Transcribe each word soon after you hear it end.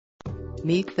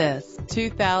Meet this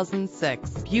 2006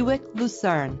 Buick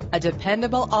Lucerne. A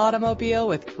dependable automobile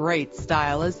with great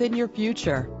style is in your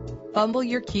future. Fumble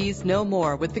your keys no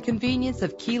more with the convenience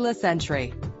of keyless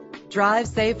entry. Drive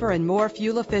safer and more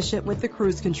fuel efficient with the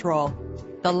cruise control.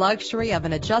 The luxury of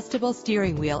an adjustable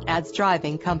steering wheel adds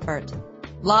driving comfort.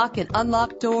 Lock and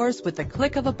unlock doors with the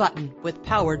click of a button with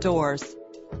power doors.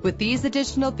 With these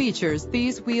additional features,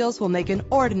 these wheels will make an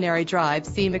ordinary drive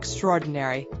seem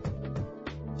extraordinary.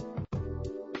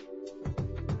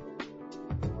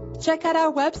 Check out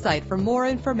our website for more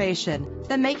information,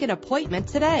 then make an appointment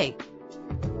today.